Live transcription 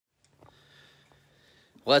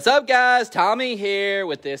What's up, guys? Tommy here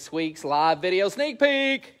with this week's live video sneak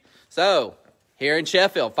peek. So, here in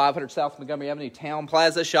Sheffield, 500 South Montgomery Avenue, Town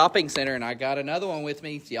Plaza Shopping Center, and I got another one with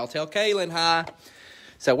me. So y'all tell Kaylin hi.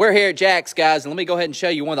 So we're here at Jack's, guys, and let me go ahead and show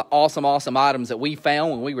you one of the awesome items that we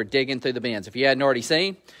found when we were digging through the bins. If you hadn't already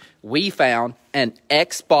seen, we found an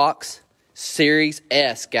Xbox Series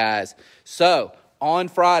S, guys. So, on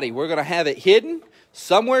Friday, we're going to have it hidden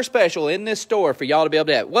somewhere special in this store for y'all to be able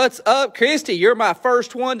to have. What's up, Christy? You're my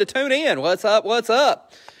first one to tune in. What's up? What's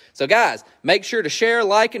up? So, guys, make sure to share,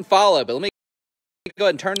 like, and follow. But let me go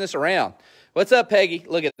ahead and turn this around. What's up, Peggy?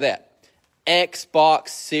 Look at that. Xbox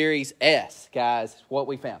Series S, guys, what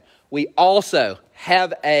we found. We also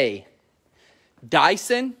have a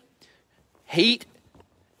Dyson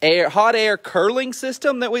hot air curling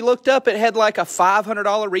system that we looked up. It had like a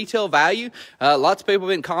 $500 retail value. Lots of people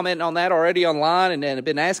have been commenting on that already online and have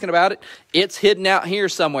been asking about it. It's hidden out here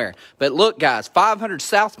somewhere. But look, guys, 500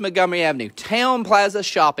 South Montgomery Avenue, Town Plaza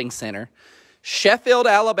Shopping Center, Sheffield,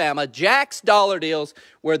 Alabama, Jack's Dollar Deals,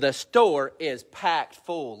 where the store is packed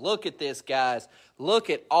full. Look at this, guys. Look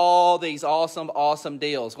at all these awesome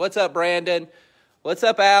deals. What's up, Brandon? What's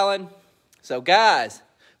up, Alan? So, guys,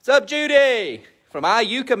 what's up, Judy? From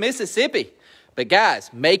Iuka, Mississippi. But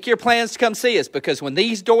guys, make your plans to come see us, because when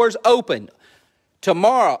these doors open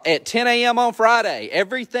tomorrow at 10 a.m. on Friday,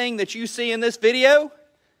 everything that you see in this video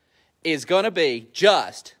is going to be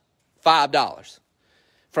just $5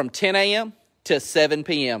 from 10 a.m. to 7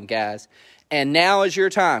 p.m., guys. And now is your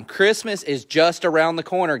time. Christmas is just around the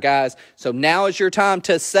corner, guys. So now is your time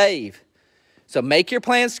to save. So make your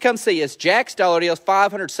plans to come see us. Jack's Dollar Deals,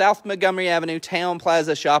 500 South Montgomery Avenue, Town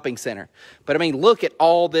Plaza Shopping Center. But, I mean, look at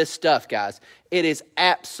all this stuff, guys. It is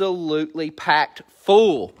absolutely packed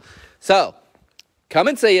full. So, come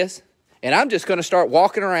and see us. And I'm just going to start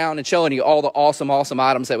walking around and showing you all the awesome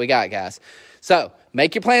items that we got, guys. So,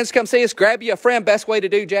 make your plans to come see us. Grab you a friend. Best way to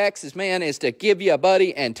do Jack's is to give you a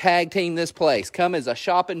buddy and tag team this place. Come as a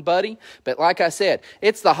shopping buddy. But like I said,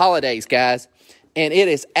 it's the holidays, guys. And it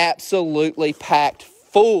is absolutely packed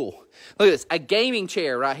full. Look at this, a gaming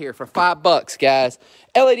chair right here for $5, guys.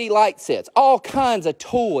 LED light sets, all kinds of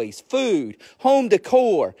toys, food, home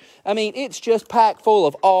decor. I mean, it's just packed full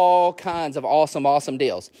of all kinds of awesome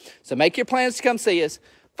deals. So make your plans to come see us.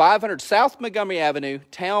 500 South Montgomery Avenue,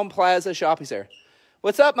 Town Plaza Shopping Center.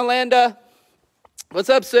 What's up, Melinda? What's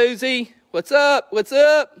up, Susie? What's up? What's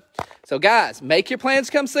up? So, guys, make your plans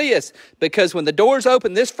to come see us, because when the doors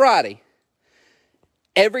open this Friday,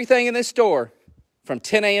 everything in this store from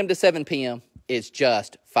 10 a.m. to 7 p.m. is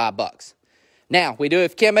just $5. Now, if you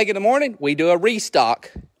can't make it in the morning, we do a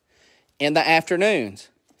restock in the afternoons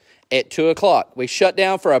at 2 o'clock. We shut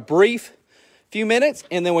down for a brief few minutes,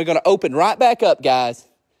 and then we're going to open right back up, guys,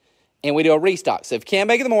 and we do a restock. So if you can't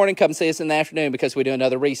make it in the morning, come see us in the afternoon, because we do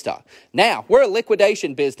another restock. Now, we're a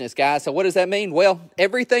liquidation business, guys, so what does that mean? Well,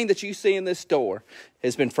 everything that you see in this store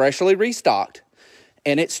has been freshly restocked,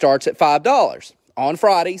 and it starts at $5. On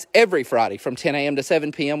Fridays, every Friday from 10 a.m. to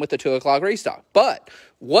 7 p.m. with the 2 o'clock restock. But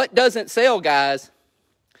what doesn't sell, guys?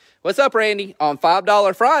 What's up, Randy? On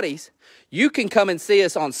 $5 Fridays, you can come and see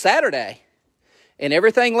us on Saturday, and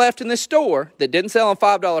everything left in the store that didn't sell on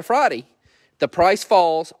 $5 Friday, the price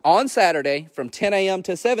falls on Saturday from 10 a.m.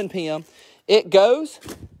 to 7 p.m. It goes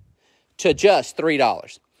to just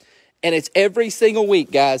 $3. And it's every single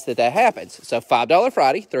week, guys, that happens. So $5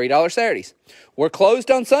 Friday, $3 Saturdays. We're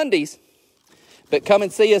closed on Sundays. But come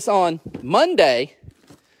and see us on Monday.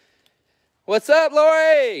 What's up,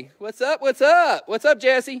 Lori? What's up? What's up? What's up,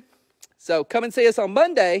 Jesse? So come and see us on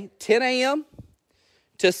Monday, 10 a.m.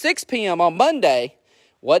 to 6 p.m. on Monday.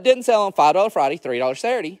 What didn't sell on $5 Friday, $3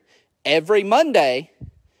 Saturday. Every Monday,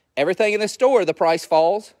 everything in the store, the price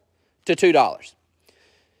falls to $2.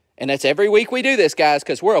 And that's every week we do this, guys,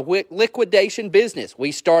 because we're a liquidation business.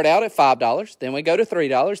 We start out at $5, then we go to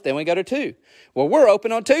 $3, then we go to $2. Well, we're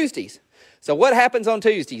open on Tuesdays. So what happens on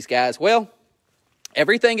Tuesdays, guys? Well,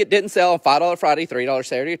 everything that didn't sell on $5 Friday, $3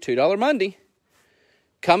 Saturday, or $2 Monday,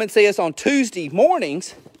 come and see us on Tuesday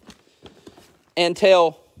mornings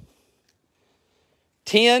until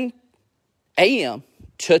 10 a.m.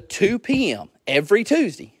 to 2 p.m. every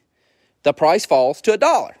Tuesday. The price falls to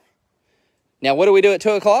 $1. Now, what do we do at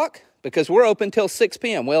 2 o'clock? Because we're open till 6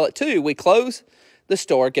 p.m. Well, at 2, we close the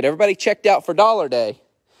store, get everybody checked out for Dollar Day,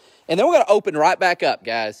 and then we're going to open right back up,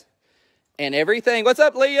 guys. And everything, what's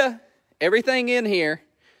up, Leah? Everything in here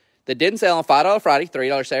that didn't sell on $5 Friday,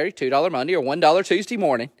 $3 Saturday, $2 Monday, or $1 Tuesday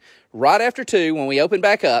morning, right after 2, when we open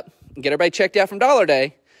back up and get everybody checked out from Dollar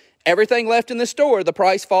Day, everything left in the store, the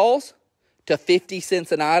price falls to 50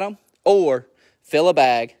 cents an item, or fill a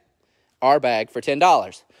bag, our bag, for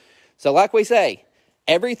 $10. So like we say,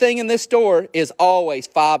 Everything in this store is always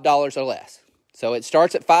 $5 or less. So it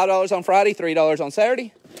starts at $5 on Friday, $3 on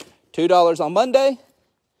Saturday, $2 on Monday,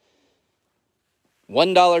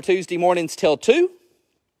 $1 Tuesday mornings till 2,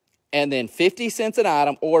 and then 50 cents an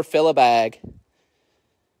item or fill a bag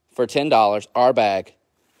for $10, our bag,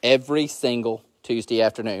 every single Tuesday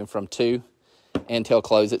afternoon from 2 until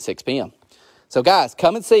close at 6 p.m. So guys,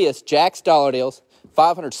 come and see us, Jack's Dollar Deals,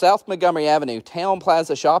 500 South Montgomery Avenue, Town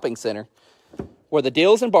Plaza Shopping Center, where the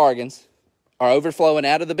deals and bargains are overflowing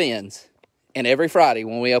out of the bins. And every Friday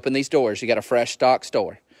when we open these doors, you got a fresh stock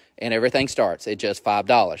store. And everything starts at just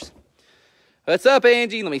 $5. What's up,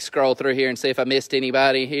 Angie? Let me scroll through here and see if I missed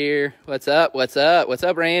anybody here. What's up? What's up? What's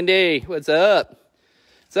up, Randy? What's up?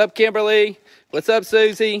 What's up, Kimberly? What's up,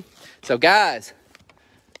 Susie? So, guys,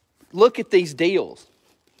 look at these deals.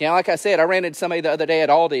 You know, like I said, I ran into somebody the other day at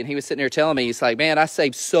Aldi, and he was sitting there telling me, he's like, man, I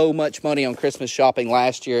saved so much money on Christmas shopping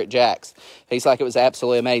last year at Jack's. He's like, it was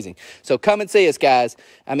absolutely amazing. So come and see us, guys.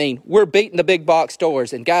 I mean, we're beating the big box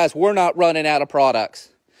stores, and guys, we're not running out of products.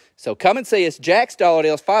 So come and see us, Jack's Dollar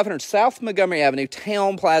Deals, 500 South Montgomery Avenue,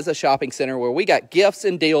 Town Plaza Shopping Center, where we got gifts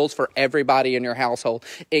and deals for everybody in your household,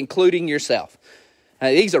 including yourself.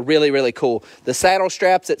 These are really, really cool. The saddle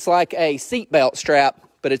straps, it's like a seatbelt strap,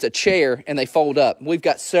 but it's a chair, and they fold up. We've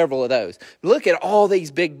got several of those. Look at all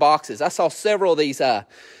these big boxes. I saw several of these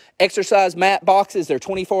exercise mat boxes. They're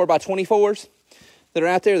 24 by 24s that are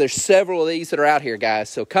out there. There's several of these that are out here, guys.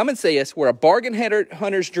 So come and see us. We're a bargain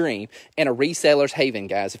hunter's dream and a reseller's haven,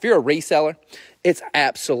 guys. If you're a reseller, it's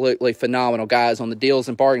absolutely phenomenal, guys, on the deals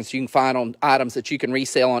and bargains you can find on items that you can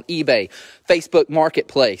resell on eBay, Facebook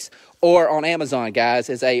Marketplace, or on Amazon,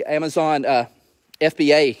 guys, as a Amazon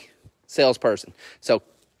FBA salesperson. So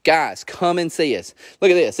guys, come and see us. Look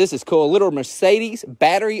at this. This is cool. A little Mercedes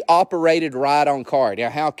battery-operated ride-on car. Now,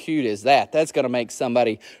 how cute is that? That's going to make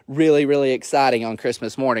somebody really, really exciting on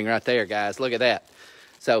Christmas morning right there, guys. Look at that.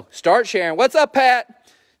 So start sharing. What's up, Pat?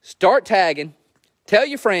 Start tagging. Tell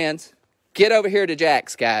your friends. Get over here to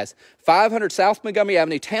Jack's, guys. 500 South Montgomery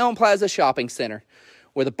Avenue, Town Plaza Shopping Center,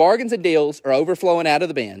 where the bargains and deals are overflowing out of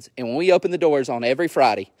the bins. And when we open the doors on every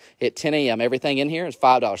Friday at 10 a.m., everything in here is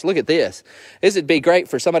 $5. Look at this. This would be great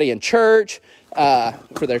for somebody in church,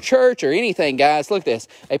 for their church or anything, guys. Look at this.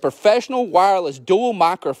 A professional wireless dual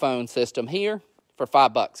microphone system here for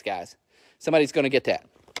 $5, guys. Somebody's going to get that.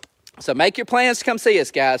 So make your plans to come see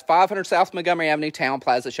us, guys. 500 South Montgomery Avenue, Town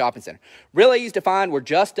Plaza Shopping Center. Really easy to find. We're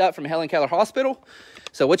just up from Helen Keller Hospital.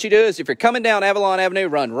 So what you do is if you're coming down Avalon Avenue,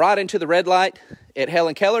 run right into the red light at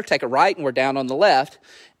Helen Keller, take a right, and we're down on the left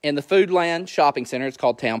in the Foodland Shopping Center. It's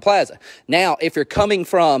called Town Plaza. Now, if you're coming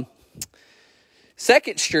from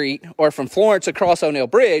 2nd Street or from Florence across O'Neill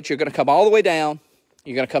Bridge, you're going to come all the way down.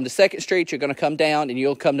 You're going to come to 2nd Street. You're going to come down, and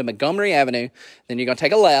you'll come to Montgomery Avenue. Then you're going to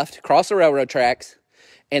take a left, cross the railroad tracks,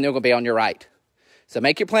 and they're going to be on your right. So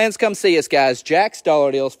make your plans. Come see us, guys. Jack's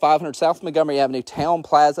Dollar Deals, 500 South Montgomery Avenue, Town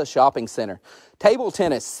Plaza Shopping Center. Table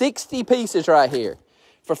tennis, 60 pieces right here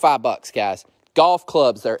for $5, guys. Golf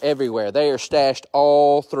clubs, they're everywhere. They are stashed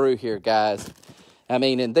all through here, guys. I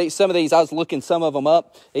mean, and some of these, I was looking some of them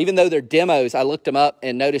up. Even though they're demos, I looked them up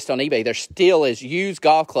and noticed on eBay, they're still as used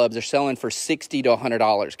golf clubs. They're selling for $60 to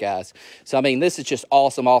 $100, guys. So, I mean, this is just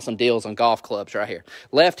awesome, awesome deals on golf clubs right here.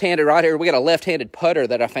 Left-handed right here. We got a left-handed putter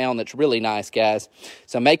that I found that's really nice, guys.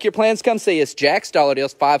 So make your plans. Come see us. Jack's Dollar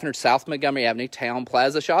Deals, 500 South Montgomery Avenue, Town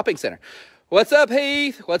Plaza Shopping Center. What's up,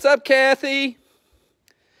 Heath? What's up, Kathy?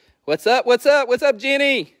 What's up? What's up? What's up,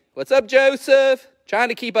 Jenny? What's up, Joseph? Trying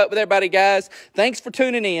to keep up with everybody, guys. Thanks for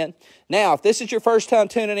tuning in. Now, if this is your first time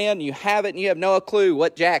tuning in and you haven't and you have no clue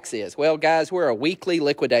what Jack's is, well, guys, we're a weekly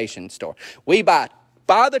liquidation store. We buy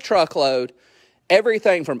by the truckload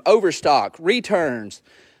everything from overstock, returns,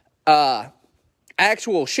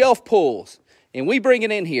 actual shelf pulls, and we bring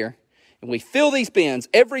it in here, and we fill these bins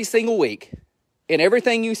every single week, and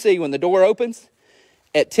everything you see when the door opens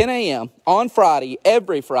at 10 a.m. on Friday,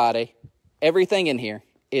 every Friday, everything in here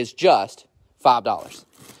is just $5.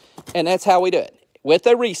 And that's how we do it, with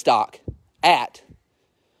a restock at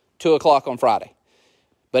 2 o'clock on Friday.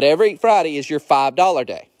 But every Friday is your $5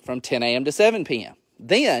 day from 10 a.m. to 7 p.m.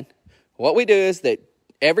 Then what we do is that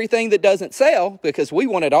everything that doesn't sell, because we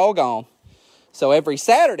want it all gone, so every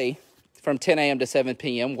Saturday from 10 a.m. to 7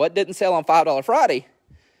 p.m., what didn't sell on $5 Friday,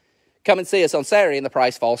 come and see us on Saturday and the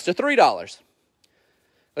price falls to $3.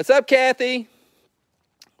 What's up, Kathy?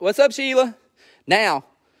 What's up, Sheila? Now,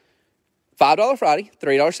 $5 Friday,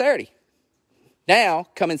 $3 Saturday. Now,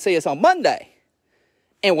 come and see us on Monday.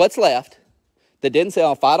 And what's left that didn't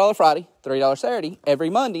sell on $5 Friday, $3 Saturday, every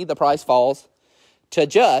Monday, the price falls to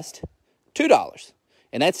just $2.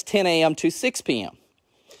 And that's 10 a.m. to 6 p.m.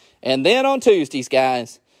 And then on Tuesdays,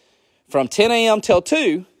 guys, from 10 a.m. till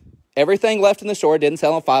 2, everything left in the store didn't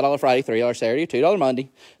sell on $5 Friday, $3 Saturday, $2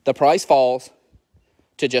 Monday. The price falls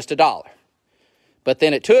to just $1. But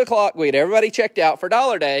then at 2 o'clock, we had everybody checked out for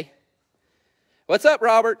Dollar Day. What's up,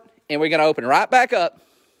 Robert? And we're going to open right back up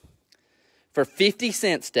for 50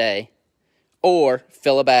 cents day or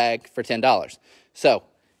fill a bag for $10. So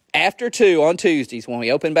after 2 on Tuesdays, when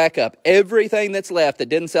we open back up, everything that's left that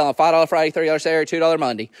didn't sell on $5 Friday, $3 Saturday, $2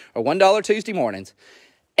 Monday, or $1 Tuesday mornings,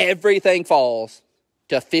 everything falls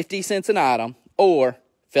to 50 cents an item or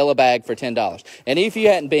fill a bag for $10. And if you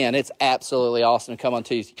hadn't been, it's absolutely awesome to come on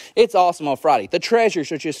Tuesday. It's awesome on Friday. The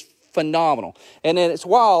treasures are just phenomenal. And then it's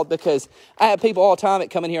wild because I have people all the time that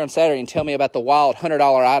come in here on Saturday and tell me about the wild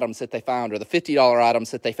 $100 items that they found or the $50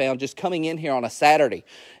 items that they found just coming in here on a Saturday,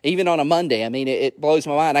 even on a Monday. I mean, it blows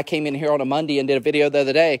my mind. I came in here on a Monday and did a video the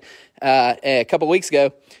other day, a couple weeks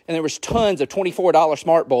ago, and there was tons of $24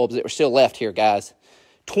 smart bulbs that were still left here, guys.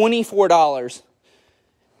 $24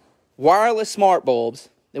 wireless smart bulbs,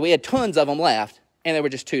 that we had tons of them left, and they were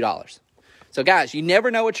just $2. So, guys, you never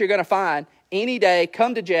know what you're going to find. Any day,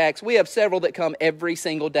 come to Jack's. We have several that come every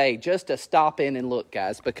single day just to stop in and look,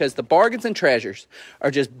 guys, because the bargains and treasures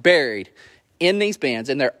are just buried in these bins,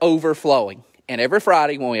 and they're overflowing. And every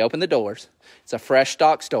Friday when we open the doors, it's a fresh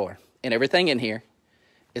stock store, and everything in here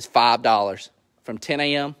is $5 from 10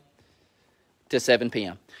 a.m. to 7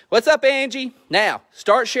 p.m. What's up, Angie? Now,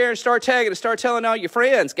 start sharing, start tagging, and start telling all your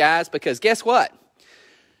friends, guys, because guess what?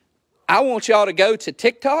 I want y'all to go to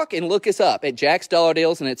TikTok and look us up at Jack's Dollar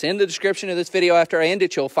Deals, and it's in the description of this video. After I end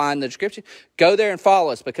it, you'll find the description. Go there and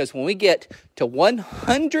follow us, because when we get to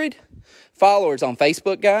 100 followers on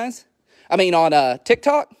Facebook, guys, on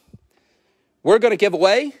TikTok, we're going to give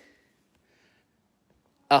away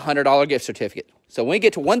a $100 gift certificate. So when we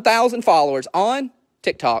get to 1,000 followers on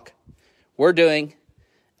TikTok, we're doing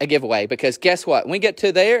a giveaway, because guess what? When we get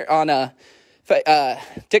to there on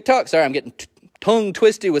TikTok, sorry, I'm getting tongue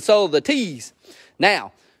twisted with all the T's.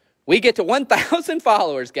 Now, we get to 1,000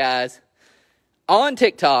 followers, guys, on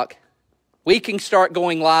TikTok, we can start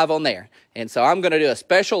going live on there. And so I'm going to do a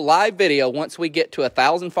special live video once we get to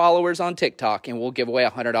 1,000 followers on TikTok, and we'll give away a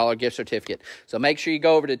 $100 gift certificate. So make sure you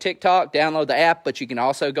go over to TikTok, download the app, but you can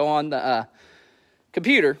also go on the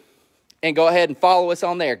computer and go ahead and follow us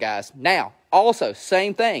on there, guys. Now, also,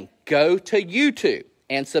 same thing. Go to YouTube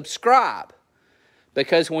and subscribe.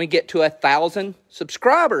 Because when we get to 1,000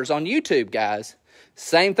 subscribers on YouTube, guys,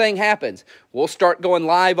 same thing happens. We'll start going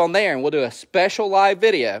live on there, and we'll do a special live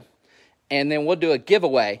video, and then we'll do a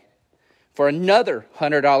giveaway for another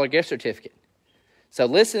 $100 gift certificate. So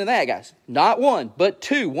listen to that, guys. Not one, but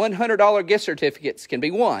 2 $100 gift certificates can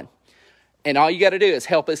be won. And all you got to do is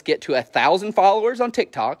help us get to 1,000 followers on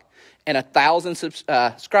TikTok and 1,000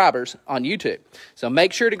 subscribers on YouTube. So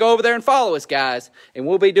make sure to go over there and follow us, guys. And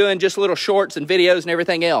we'll be doing just little shorts and videos and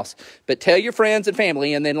everything else. But tell your friends and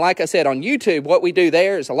family. And then, like I said, on YouTube, what we do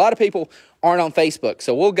there is a lot of people aren't on Facebook.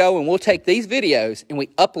 So we'll go and we'll take these videos and we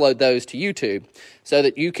upload those to YouTube so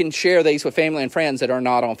that you can share these with family and friends that are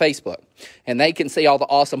not on Facebook. And they can see all the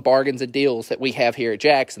awesome bargains and deals that we have here at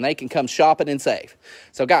Jack's, and they can come shopping and save.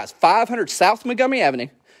 So, guys, 500 South Montgomery Avenue,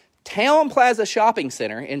 Town Plaza Shopping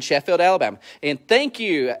Center in Sheffield, Alabama. And thank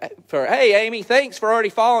you for, hey, Amy, thanks for already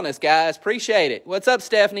following us, guys. Appreciate it. What's up,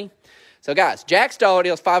 Stephanie? So, guys, Jack's Dollar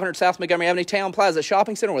Deals, 500 South Montgomery Avenue, Town Plaza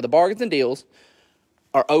Shopping Center, where the bargains and deals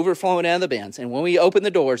are overflowing out of the bins. And when we open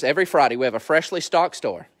the doors every Friday, we have a freshly stocked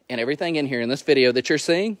store. And everything in here in this video that you're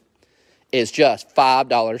seeing is just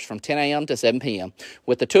 $5 from 10 a.m. to 7 p.m.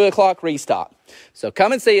 with the 2 o'clock restock. So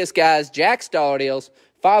come and see us, guys. Jack's Dollar Deals,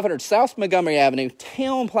 500 South Montgomery Avenue,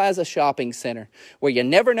 Town Plaza Shopping Center, where you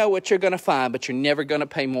never know what you're going to find, but you're never going to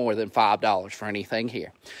pay more than $5 for anything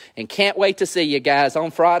here. And can't wait to see you guys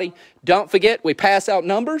on Friday. Don't forget, we pass out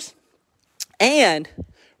numbers and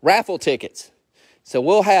raffle tickets. So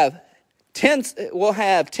we'll have 10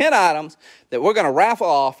 items that we're going to raffle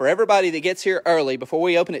off for everybody that gets here early before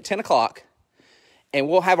we open at 10 o'clock. And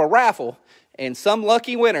we'll have a raffle, and some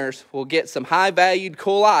lucky winners will get some high-valued,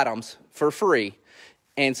 cool items for free.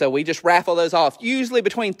 And so we just raffle those off, usually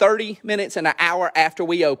between 30 minutes and an hour after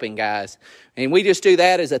we open, guys. And we just do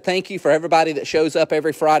that as a thank you for everybody that shows up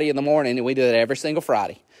every Friday in the morning, and we do that every single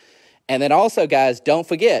Friday. And then also, guys, don't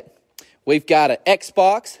forget, we've got an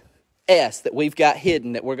Xbox S that we've got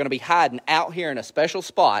hidden that we're going to be hiding out here in a special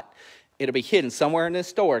spot. It'll be hidden somewhere in this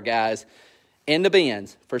store, guys, in the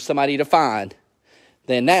bins for somebody to find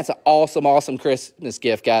then that's an awesome, awesome Christmas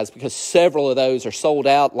gift, guys, because several of those are sold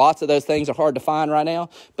out. Lots of those things are hard to find right now.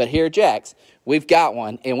 But here at Jack's, we've got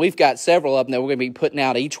one, and we've got several of them that we're going to be putting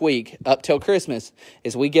out each week up till Christmas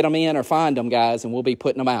as we get them in or find them, guys, and we'll be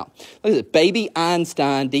putting them out. Look at this Baby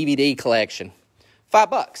Einstein DVD collection.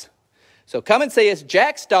 $5. So come and see us,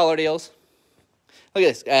 Jack's Dollar Deals. Look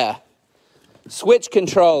at this, Switch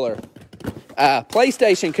controller,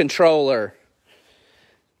 PlayStation controller.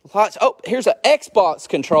 Lots. Oh, here's an Xbox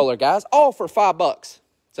controller, guys, all for $5.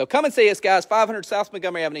 So come and see us, guys, 500 South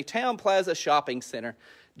Montgomery Avenue, Town Plaza Shopping Center,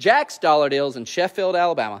 Jack's Dollar Deals in Sheffield,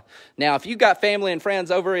 Alabama. Now, if you've got family and friends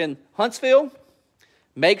over in Huntsville,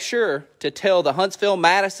 make sure to tell the Huntsville,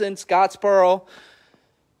 Madison, Scottsboro,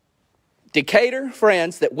 Decatur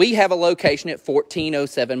friends that we have a location at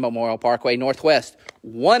 1407 Memorial Parkway Northwest,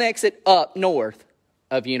 one exit up north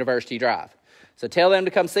of University Drive. So tell them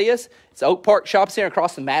to come see us. It's Oak Park Shopping Center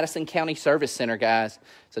across the Madison County Service Center, guys.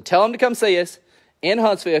 So tell them to come see us in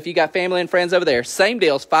Huntsville if you got family and friends over there. Same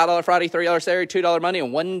deals, $5 Friday, $3 Saturday, $2 Monday,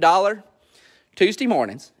 and $1 Tuesday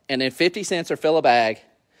mornings. And then 50 cents or fill a bag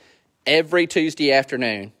every Tuesday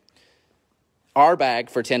afternoon. Our bag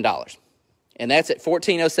for $10. And that's at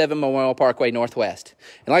 1407 Memorial Parkway Northwest.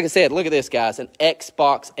 And like I said, look at this, guys. An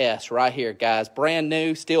Xbox S right here, guys. Brand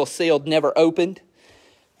new, still sealed, never opened.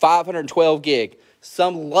 512 gig.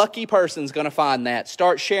 Some lucky person's going to find that.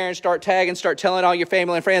 Start sharing, start tagging, start telling all your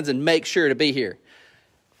family and friends, and make sure to be here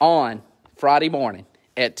on Friday morning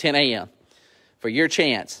at 10 a.m. for your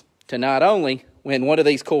chance to not only win one of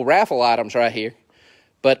these cool raffle items right here,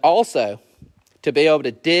 but also to be able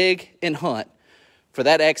to dig and hunt for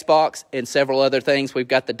that Xbox and several other things. We've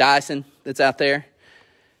got the Dyson that's out there,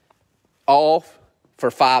 all for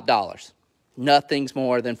 $5. Nothing's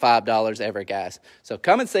more than $5 ever, guys. So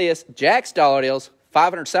come and see us, Jack's Dollar Deals,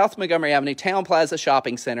 500 South Montgomery Avenue, Town Plaza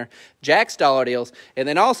Shopping Center, Jack's Dollar Deals. And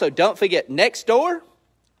then also, don't forget, next door,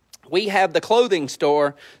 we have the clothing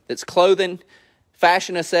store that's clothing,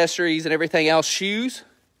 fashion accessories, and everything else, shoes,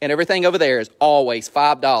 and everything over there is always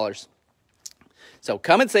 $5. So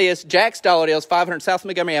come and see us, Jack's Dollar Deals, 500 South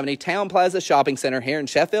Montgomery Avenue, Town Plaza Shopping Center here in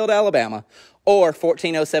Sheffield, Alabama, or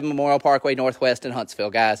 1407 Memorial Parkway Northwest in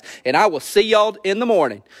Huntsville, guys. And I will see y'all in the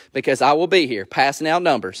morning because I will be here passing out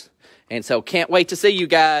numbers. And so can't wait to see you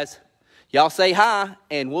guys. Y'all say hi,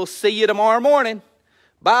 and we'll see you tomorrow morning.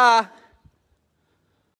 Bye.